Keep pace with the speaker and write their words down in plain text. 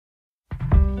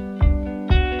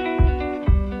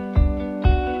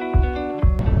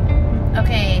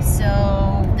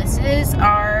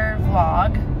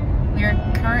We are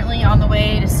currently on the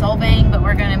way to Solvang, but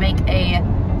we're going to make a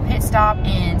pit stop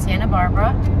in Santa Barbara.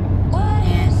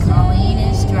 And Colleen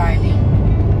is driving.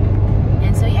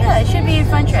 And so yeah, it should be a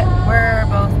fun trip. We're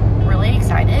both really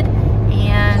excited.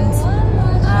 And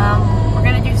we're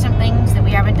going to do some things that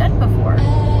we haven't done before.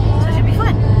 So it should be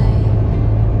fun.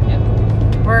 Yep.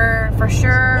 We're for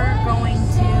sure going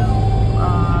to,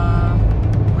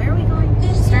 where are we going?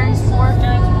 Stearns Wharf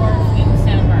in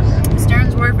Santa Barbara.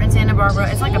 Stearns Wharf in Santa Barbara.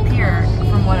 It's like a pier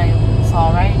from what I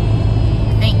saw, right?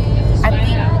 I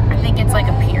think it's like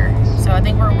a pier. So I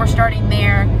think we're starting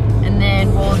there, and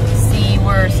then we'll see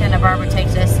where Santa Barbara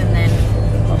takes us, and then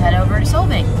we'll head over to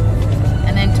Solvang.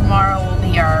 And then tomorrow will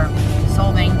be our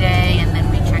Solvang day, and then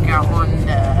we check out on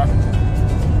the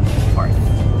 4th.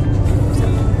 So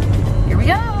here we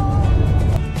go.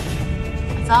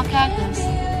 It's all cactus.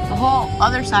 The whole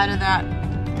other side of that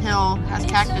hill has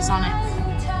cactus on it.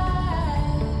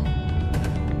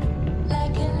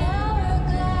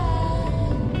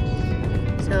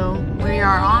 So we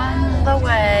are on the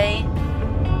way.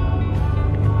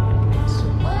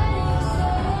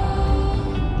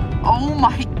 Oh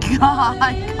my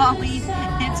God, Colleen,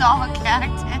 it's all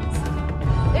cactus.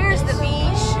 There's the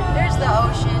beach, there's the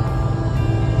ocean.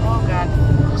 Oh God,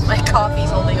 my coffee's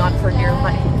holding on for dear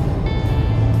life.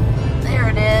 There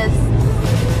it is.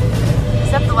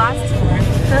 Except the last two.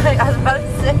 I was about to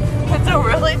say, it's a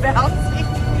really bouncy.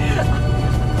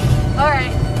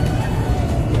 Alright.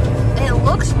 It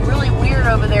looks really weird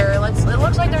over there. It looks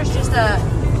like there's just a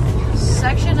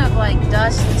section of like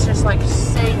dust that's just like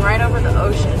sitting right over the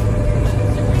ocean.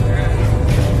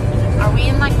 Are we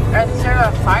in like, is there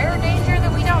a fire danger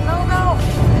that we don't know about?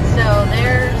 So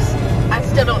I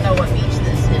still don't know what beach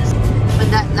this is. Would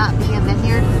that not be a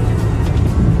vineyard?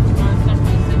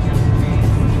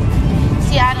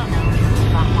 See, I don't know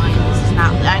about mine. This is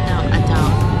not, I don't know.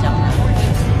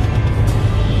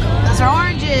 Those are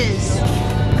oranges.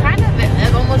 Kind of,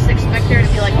 I almost expect there to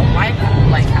be like a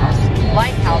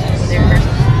lighthouse over there or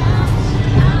something.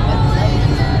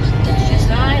 But it's just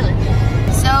an island.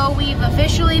 So we've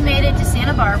officially made it to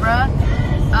Santa Barbara.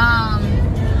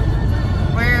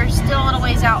 We're still a little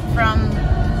ways out from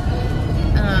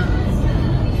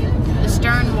the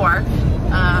Stern Wharf.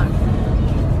 I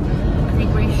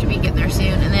think we should be getting there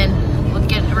soon, and then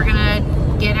we're gonna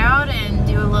get out and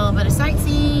do a little bit of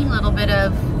sightseeing, a little bit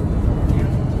of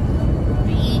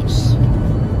beach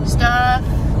stuff,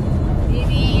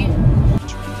 maybe.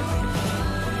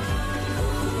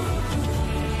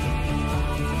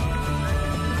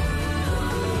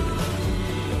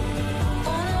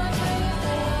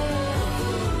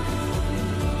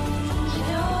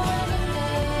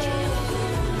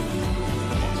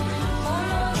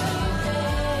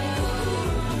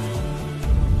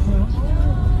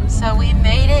 So we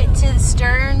made it to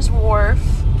Stearns Wharf.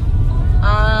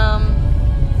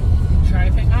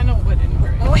 Driving on a wooden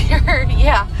bridge. Weird,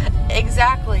 yeah,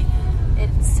 exactly.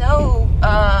 It's so,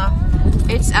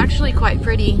 it's actually quite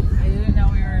pretty. I didn't know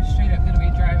we were straight up going to be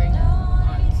driving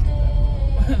on.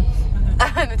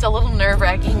 And it's a little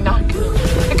nerve-wracking, not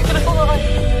gonna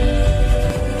lie.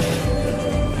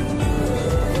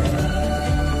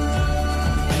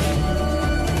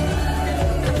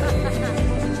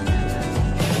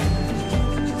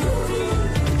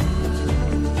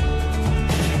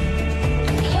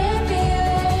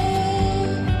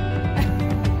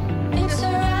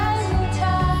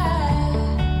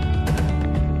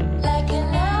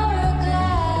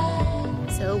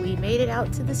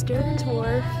 Out to the Stearns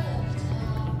Wharf.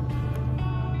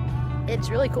 It's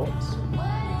really cool.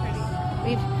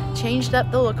 We've changed up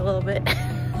the look a little bit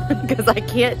because I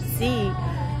can't see.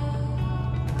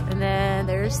 And then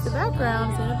there's the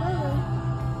background, Santa Barbara.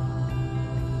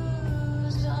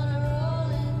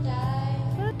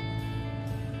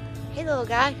 Hey little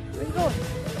guy, where you going?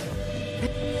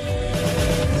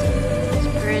 It's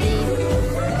pretty.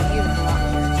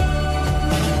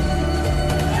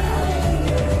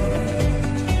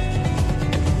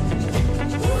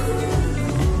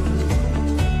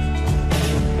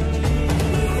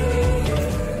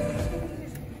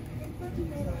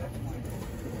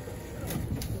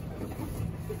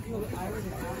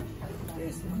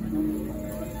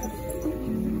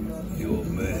 You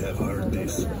may have heard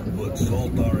this, but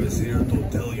Zoltar is here to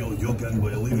tell you you can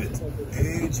believe it.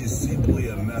 Age is simply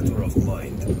a matter of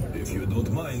mind. If you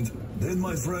don't mind, then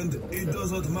my friend, it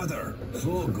doesn't matter.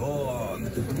 So go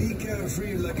on, be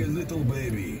carefree like a little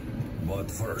baby. But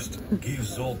first, give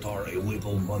Zoltar a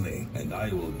little money, and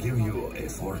I will give you a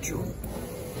fortune.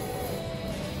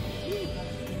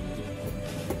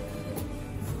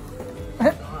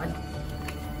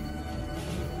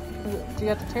 Do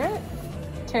you have to tear it?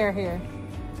 Tear here.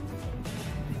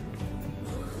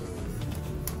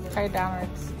 Try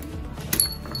downwards.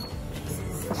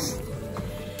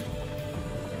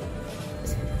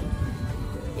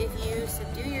 If you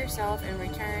subdue yourself and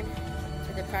return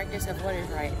to the practice of what is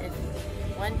right, if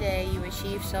one day you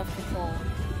achieve self-control,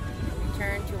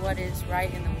 return to what is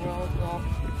right in the world will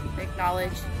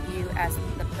acknowledge you as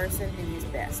the person who is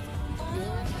best.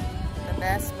 Being the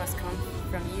best must come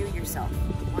from you yourself.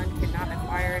 One cannot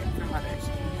acquire it from others.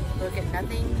 Look at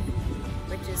nothing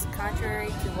which is contrary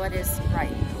to what is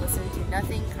right. Listen to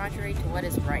nothing contrary to what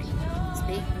is right.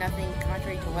 Speak nothing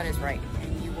contrary to what is right,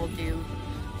 and you will do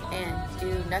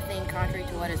nothing contrary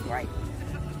to what is right.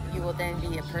 You will then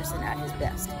be a person at his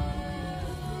best.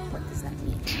 What does that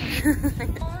mean?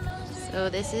 So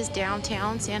this is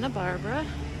downtown Santa Barbara.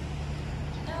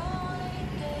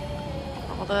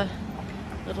 All the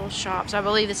little shops. I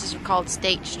believe this is called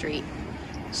State Street.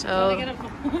 So,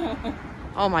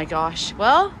 oh my gosh.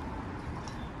 Well,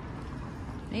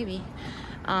 maybe.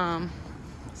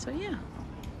 So yeah.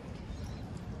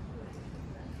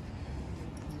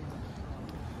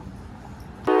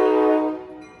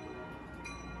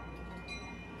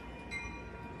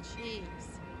 Jeez.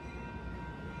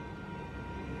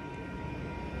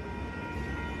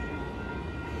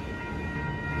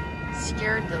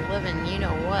 Scared the living you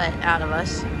know what out of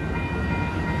us.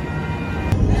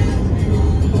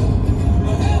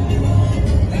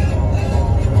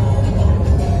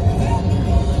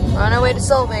 We're on our way to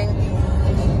Solvang.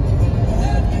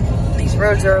 These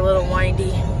roads are a little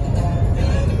windy.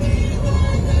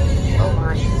 Oh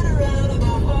my.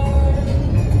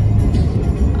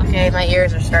 Okay, my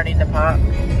ears are starting to pop.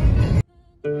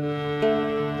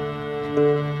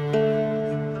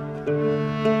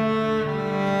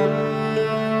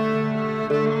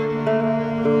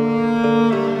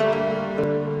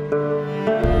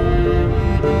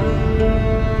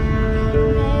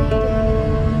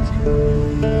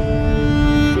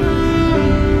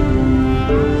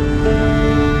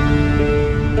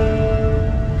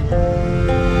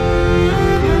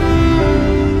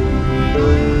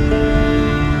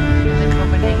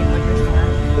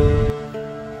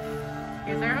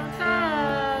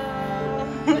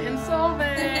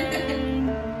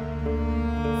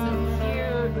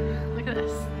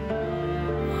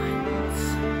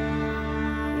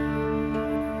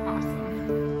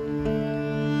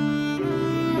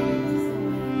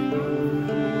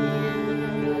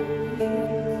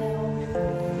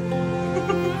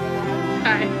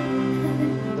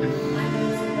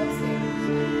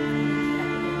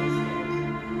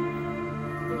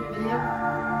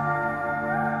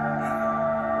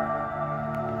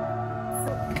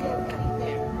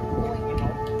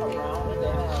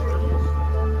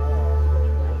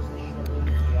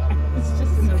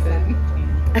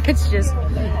 It's just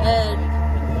head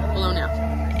blown out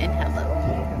and hello.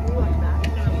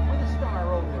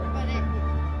 I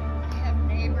have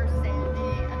neighbor Sandy,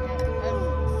 I have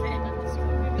cousin Sandy.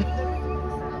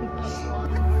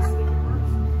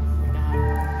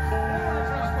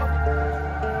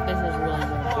 This is really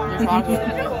good. This log is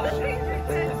good.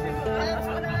 That's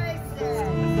what I said.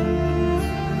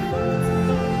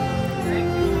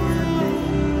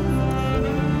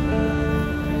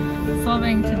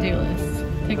 Solvang to-do list.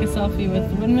 Take a selfie with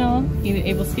the windmill, eat at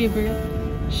Abel's Skateboard,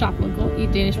 shop local,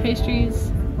 eat Danish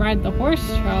pastries, ride the horse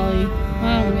trolley.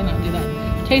 Well, we may not do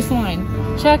that. Taste wine.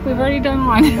 Check, we've already done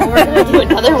one. We're gonna do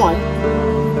another one.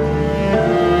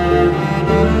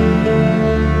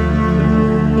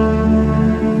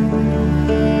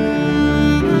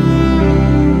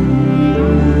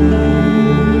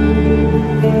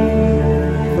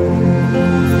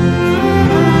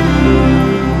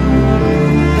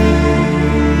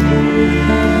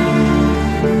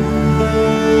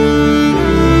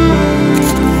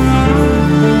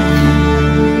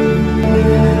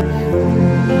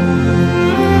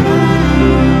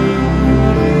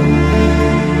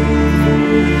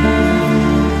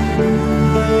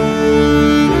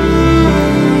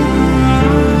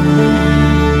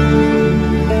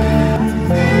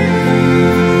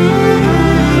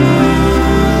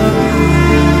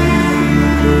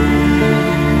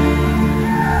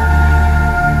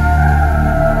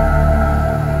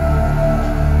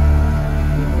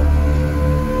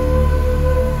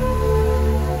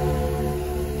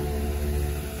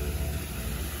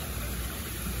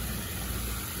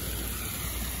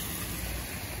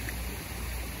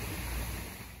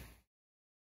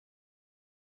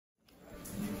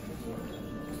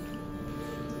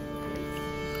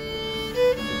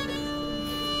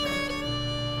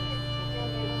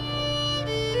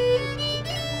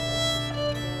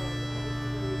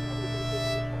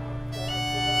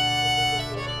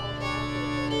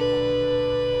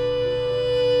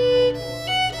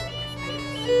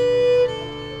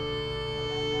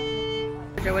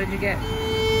 What did you get?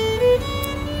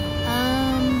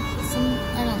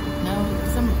 I don't know,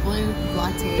 some blue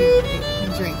latte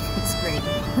drink. It's great.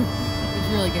 It's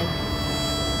really good.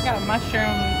 Got a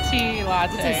mushroom tea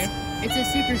latte. It's a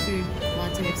superfood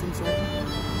latte of some sort.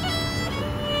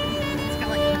 It's got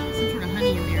like some sort of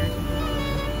honey in there.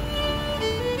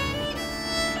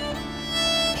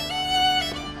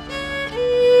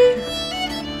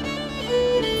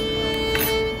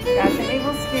 Got the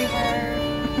evil skewer.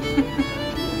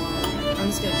 I'm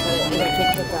just gonna cut it. I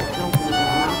can't put that. Don't put that.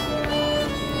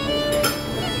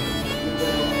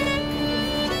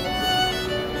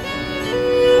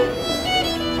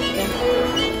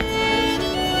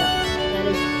 That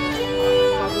is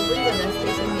probably the best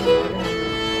tasting thing I've ever had.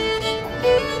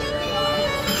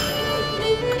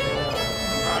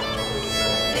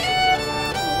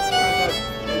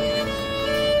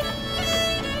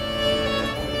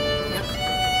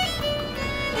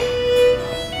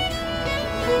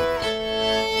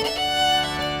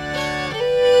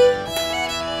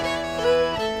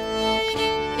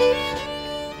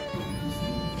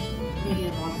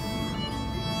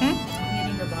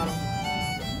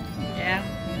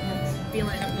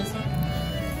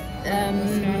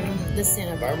 This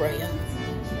Santa Barbara, yeah.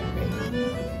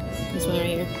 This one right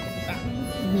here.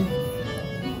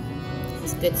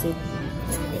 It's good soup.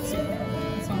 Good soup.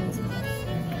 This one's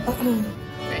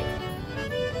Right.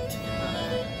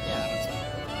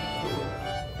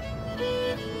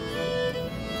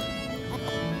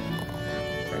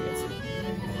 Very good soup.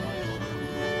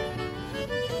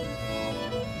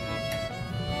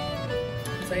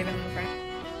 So even in the front.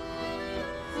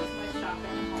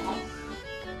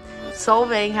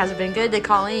 Solvang has been good to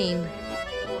Colleen.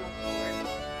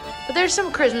 But there's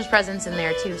some Christmas presents in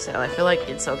there too, so I feel like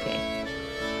it's okay.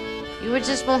 You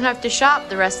just won't have to shop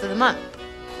the rest of the month.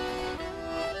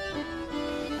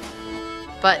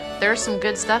 But there's some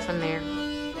good stuff in there.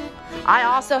 I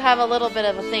also have a little bit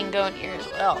of a thing going here as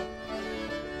well.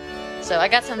 So I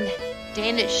got some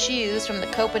Danish shoes from the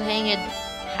Copenhagen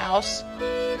house.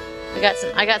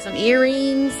 I got some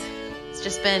earrings. It's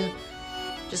just been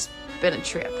a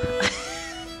trip.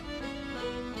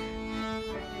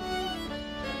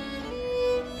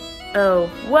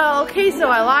 Oh, well, okay, so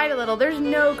I lied a little. There's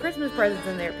no Christmas presents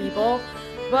in there, people.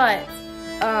 But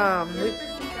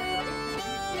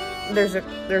there's a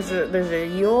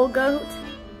Yule goat.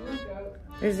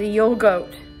 There's a Yule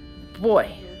goat.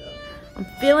 Boy, I'm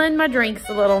feeling my drinks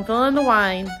a little. I'm feeling the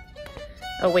wine.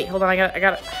 Oh wait, hold on. I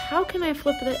got. How can I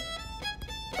flip it?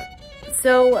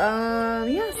 So,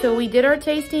 yeah, so we did our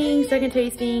tasting, second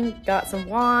tasting, got some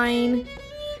wine,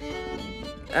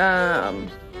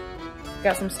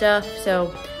 got some stuff,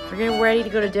 so we're getting ready to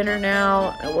go to dinner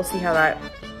now, and we'll see how that,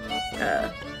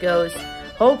 goes.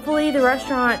 Hopefully the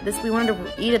restaurant, we wanted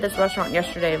to eat at this restaurant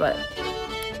yesterday, but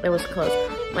it was closed.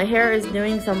 My hair is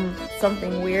doing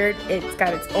something weird. It's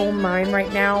got its own mind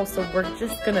right now, so we're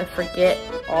just gonna forget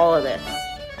all of this.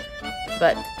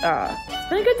 But, it's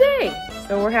been a good day.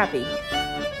 So we're happy.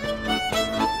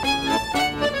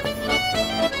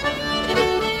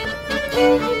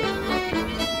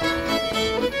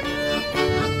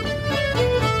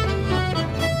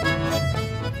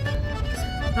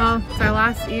 Well, it's our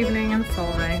last evening in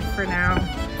Solvang for now.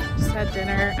 Just had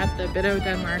dinner at the Biddo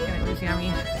Denmark and it was yummy.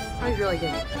 It was really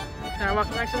good. Now we're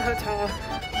walking back to the hotel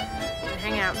and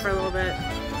hang out for a little bit.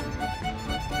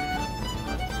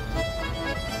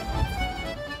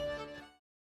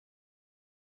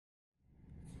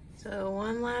 So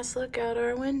one last look out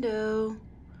our window.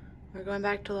 We're going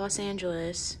back to Los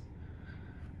Angeles.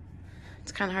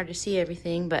 It's kind of hard to see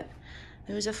everything, but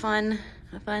it was a fun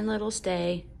little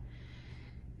stay.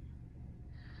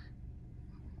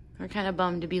 We're kind of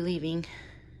bummed to be leaving,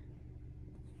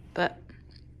 but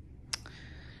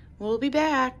we'll be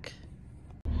back.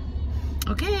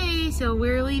 Okay, so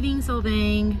we're leaving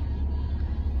Solvang.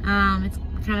 It's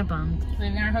kind of bummed.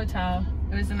 Leaving our hotel.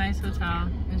 It was a nice hotel.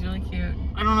 It was really cute.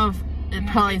 I don't know if it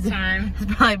probably time.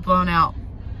 It's probably blown out.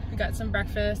 We got some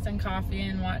breakfast and coffee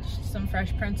and watched some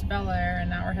Fresh Prince of Bel-Air, and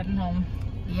now we're heading home.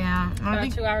 Yeah, About a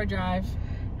 2-hour drive.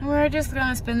 We're just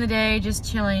gonna spend the day just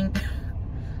chilling.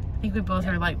 I think we both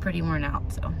are like pretty worn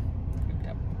out, so.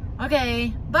 Yep.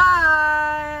 Okay,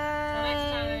 bye. Till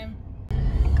next time.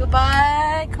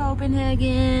 Goodbye,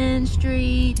 Copenhagen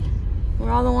Street,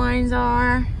 where all the wines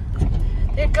are.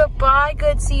 Goodbye,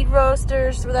 Good Seed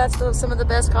Roasters. That's some of the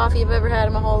best coffee I've ever had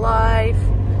in my whole life.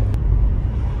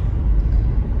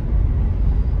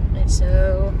 It's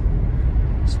so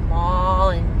small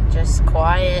and just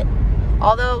quiet.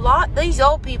 Although these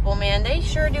old people, man, they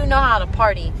sure do know how to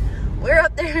party. We're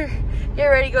up there get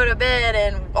ready to go to bed,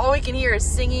 and all we can hear is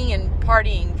singing and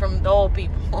partying from the old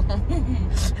people.